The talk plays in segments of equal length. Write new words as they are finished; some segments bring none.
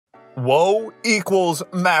Whoa equals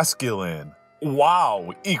masculine.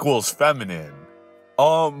 Wow equals feminine.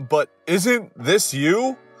 But isn't this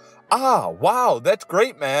you? Ah, wow, that's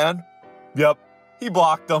great, man. Yep, he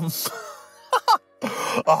blocked them.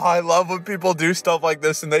 Oh, I love when people do stuff like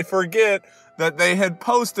this and they forget that they had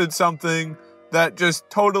posted something that just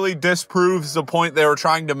totally disproves the point they were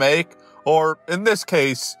trying to make, or in this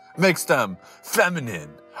case, makes them feminine.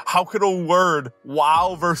 How could a word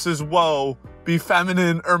wow versus whoa be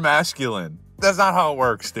feminine or masculine? That's not how it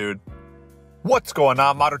works, dude. What's going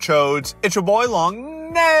on, Chodes? It's your boy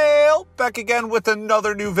Long Nail, back again with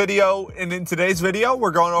another new video. And in today's video,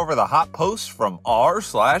 we're going over the hot posts from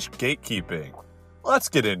r/gatekeeping. Let's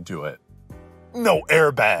get into it. No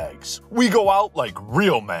airbags. We go out like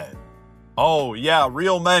real men. Oh yeah,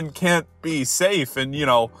 real men can't be safe and,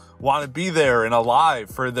 want to be there and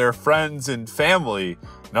alive for their friends and family.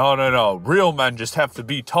 No. Real men just have to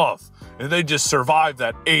be tough and they just survive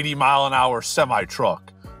that 80-mile-an-hour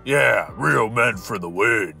semi-truck. Yeah, real men for the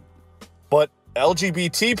win. But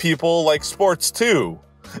LGBT people like sports too.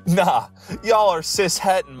 Nah, y'all are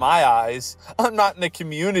cishet in my eyes. I'm not in a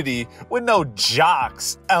community with no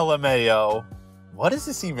jocks, LMAO. What does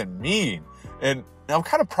this even mean? And I'm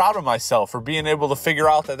kind of proud of myself for being able to figure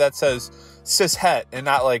out that says cishet and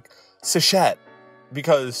not like cishet.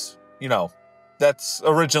 Because, that's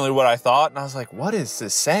originally what I thought. And I was like, what is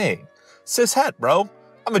this saying? Cishet, bro.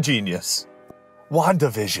 I'm a genius.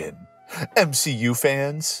 WandaVision. MCU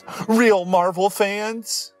fans. Real Marvel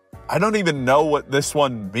fans. I don't even know what this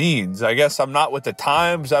one means. I guess I'm not with the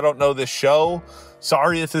times. I don't know this show.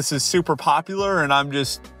 Sorry if this is super popular and I'm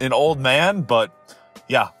just an old man, but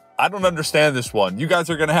yeah, I don't understand this one. You guys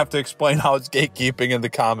are going to have to explain how it's gatekeeping in the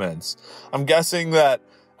comments. I'm guessing that,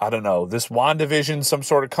 I don't know, this WandaVision, some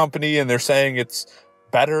sort of company, and they're saying it's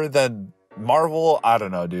better than Marvel. I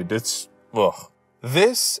don't know, dude. Ugh.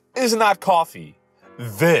 This is not coffee.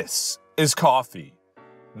 This is coffee.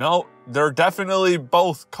 No, they're definitely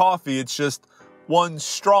both coffee. It's just one's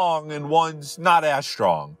strong and one's not as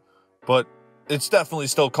strong. But it's definitely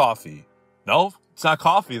still coffee. No, it's not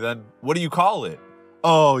coffee then. What do you call it?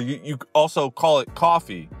 Oh, you also call it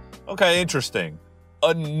coffee. Okay, interesting.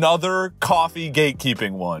 Another coffee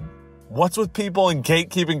gatekeeping one. What's with people in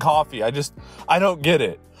gatekeeping coffee? I don't get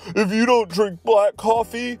it. If you don't drink black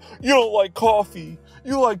coffee, you don't like coffee.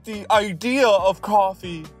 You like the idea of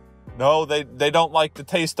coffee. No, they don't like the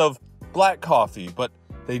taste of black coffee, but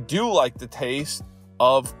they do like the taste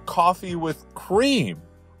of coffee with cream.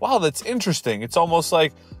 Wow, that's interesting. It's almost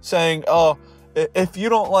like saying, oh, if you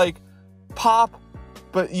don't like pop,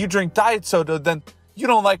 but you drink diet soda, then you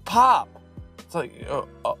don't like pop. It's like,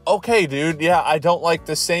 okay, dude. Yeah, I don't like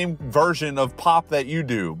the same version of pop that you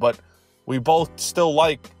do, but we both still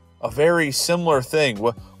like a very similar thing.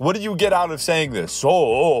 What do you get out of saying this?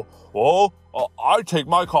 I take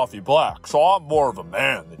my coffee black, so I'm more of a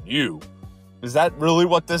man than you. Is that really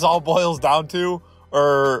what this all boils down to?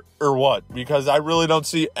 Or what? Because I really don't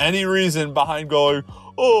see any reason behind going,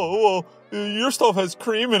 oh, well, your stuff has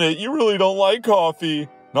cream in it. You really don't like coffee.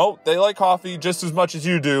 No, they like coffee just as much as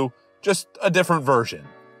you do. Just a different version.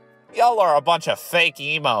 Y'all are a bunch of fake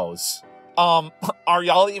emos. Are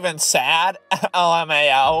y'all even sad?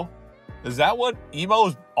 LMAO. Is that what emo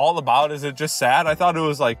is all about? Is it just sad? I thought it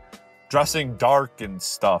was like dressing dark and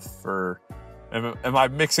stuff. Or am I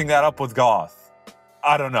mixing that up with goth?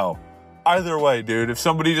 I don't know. Either way, dude, if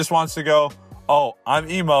somebody just wants to go, oh, I'm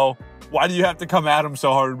emo, why do you have to come at them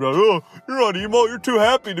so hard and be like, oh, you're not emo, you're too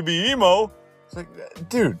happy to be emo? It's like,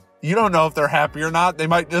 dude, you don't know if they're happy or not. They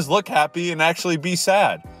might just look happy and actually be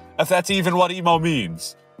sad, if that's even what emo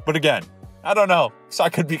means. But again, I don't know, so I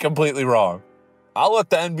could be completely wrong. I'll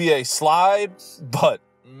let the NBA slide, but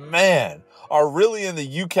man, are really in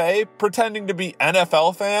the UK pretending to be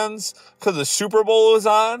NFL fans because the Super Bowl was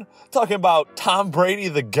on? Talking about Tom Brady,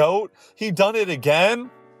 the GOAT. He done it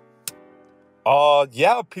again?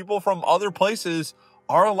 Yeah, people from other places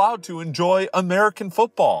are allowed to enjoy American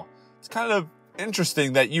football. It's kind of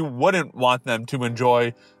interesting that you wouldn't want them to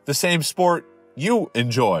enjoy the same sport you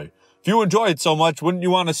enjoy. If you enjoy it so much, wouldn't you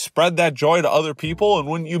want to spread that joy to other people? And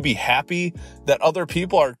wouldn't you be happy that other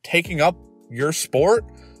people are taking up your sport?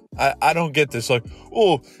 I don't get this. Like,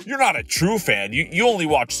 oh, you're not a true fan. You only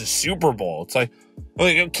watch the Super Bowl. It's like,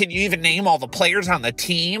 can you even name all the players on the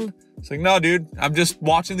team? It's like, no, dude, I'm just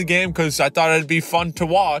watching the game because I thought it'd be fun to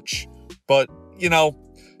watch. But,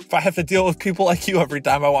 if I have to deal with people like you every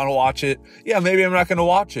time I want to watch it, yeah, maybe I'm not going to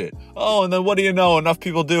watch it. Oh, and then what do you know? Enough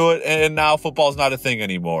people do it, and now football's not a thing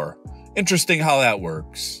anymore. Interesting how that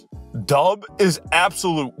works. Dub is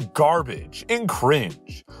absolute garbage and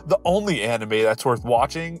cringe. The only anime that's worth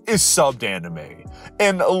watching is subbed anime.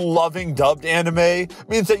 And loving dubbed anime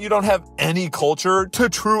means that you don't have any culture to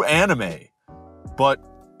true anime. But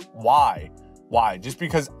why? Why? Just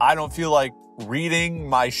because I don't feel like reading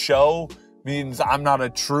my show means I'm not a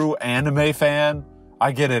true anime fan?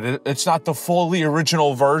 I get it. It's not the fully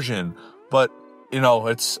original version, but, you know,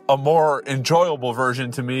 it's a more enjoyable version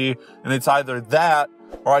to me. And it's either that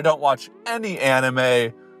or I don't watch any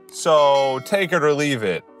anime, so take it or leave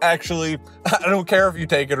it. Actually, I don't care if you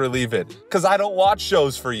take it or leave it, because I don't watch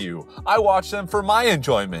shows for you. I watch them for my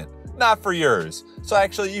enjoyment, not for yours. So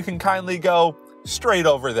actually, you can kindly go straight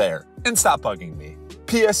over there and stop bugging me.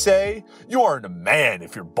 PSA, you aren't a man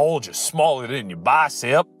if your bulge is smaller than your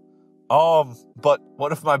bicep. But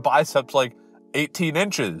what if my bicep's like 18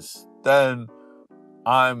 inches? Then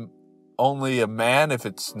I'm only a man if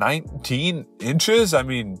it's 19 inches? I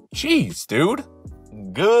mean, geez, dude.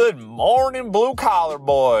 Good morning, blue collar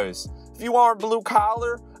boys. If you aren't blue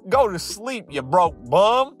collar, go to sleep, you broke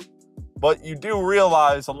bum. But you do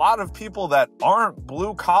realize a lot of people that aren't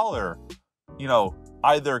blue collar, you know,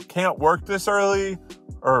 either can't work this early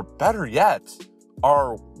or better yet,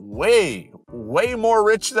 are way more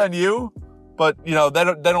rich than you. But, you know, they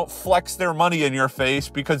don't flex their money in your face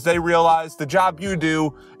because they realize the job you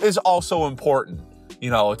do is also important.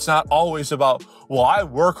 You know, it's not always about, well, I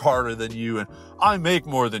work harder than you and I make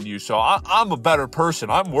more than you, so I'm a better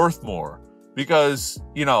person. I'm worth more. Because,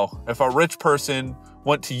 you know, if a rich person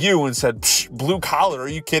went to you and said, blue collar, are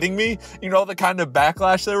you kidding me? You know the kind of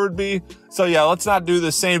backlash there would be? So yeah, let's not do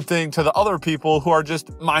the same thing to the other people who are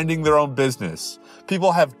just minding their own business.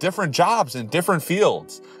 People have different jobs in different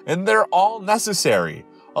fields, and they're all necessary.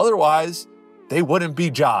 Otherwise, they wouldn't be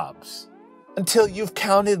jobs. Until you've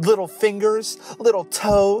counted little fingers, little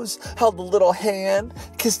toes, held a little hand,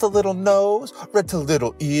 kissed a little nose, read to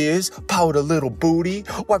little ears, powed a little booty,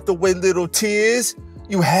 wiped away little tears,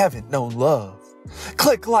 you haven't known love.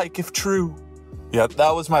 Click like if true. Yep,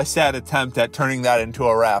 that was my sad attempt at turning that into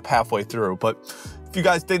a rap halfway through, but if you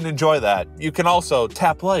guys didn't enjoy that, you can also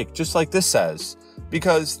tap like, just like this says,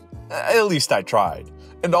 because at least I tried.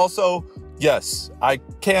 And also, yes, I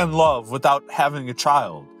can love without having a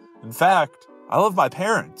child. In fact, I love my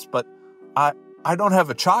parents, but I don't have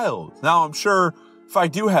a child. Now, I'm sure if I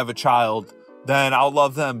do have a child, then I'll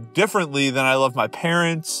love them differently than I love my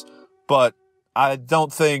parents, but I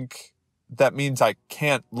don't think that means I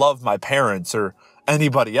can't love my parents or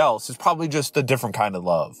anybody else. It's probably just a different kind of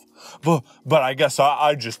love. But I guess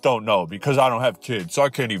I just don't know because I don't have kids, so I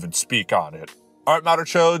can't even speak on it. All right, Matter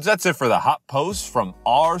Chodes, that's it for the hot post from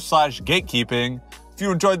r/gatekeeping. If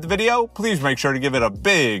you enjoyed the video, please make sure to give it a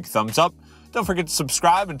big thumbs up. Don't forget to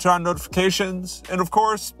subscribe and turn on notifications. And of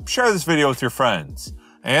course, share this video with your friends.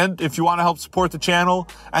 And if you want to help support the channel,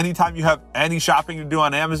 anytime you have any shopping to do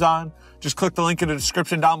on Amazon, just click the link in the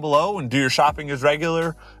description down below and do your shopping as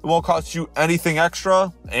regular. It won't cost you anything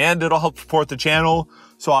extra, and it'll help support the channel.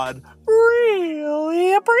 So I'd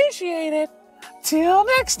really appreciate it. Till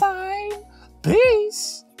next time,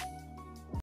 peace.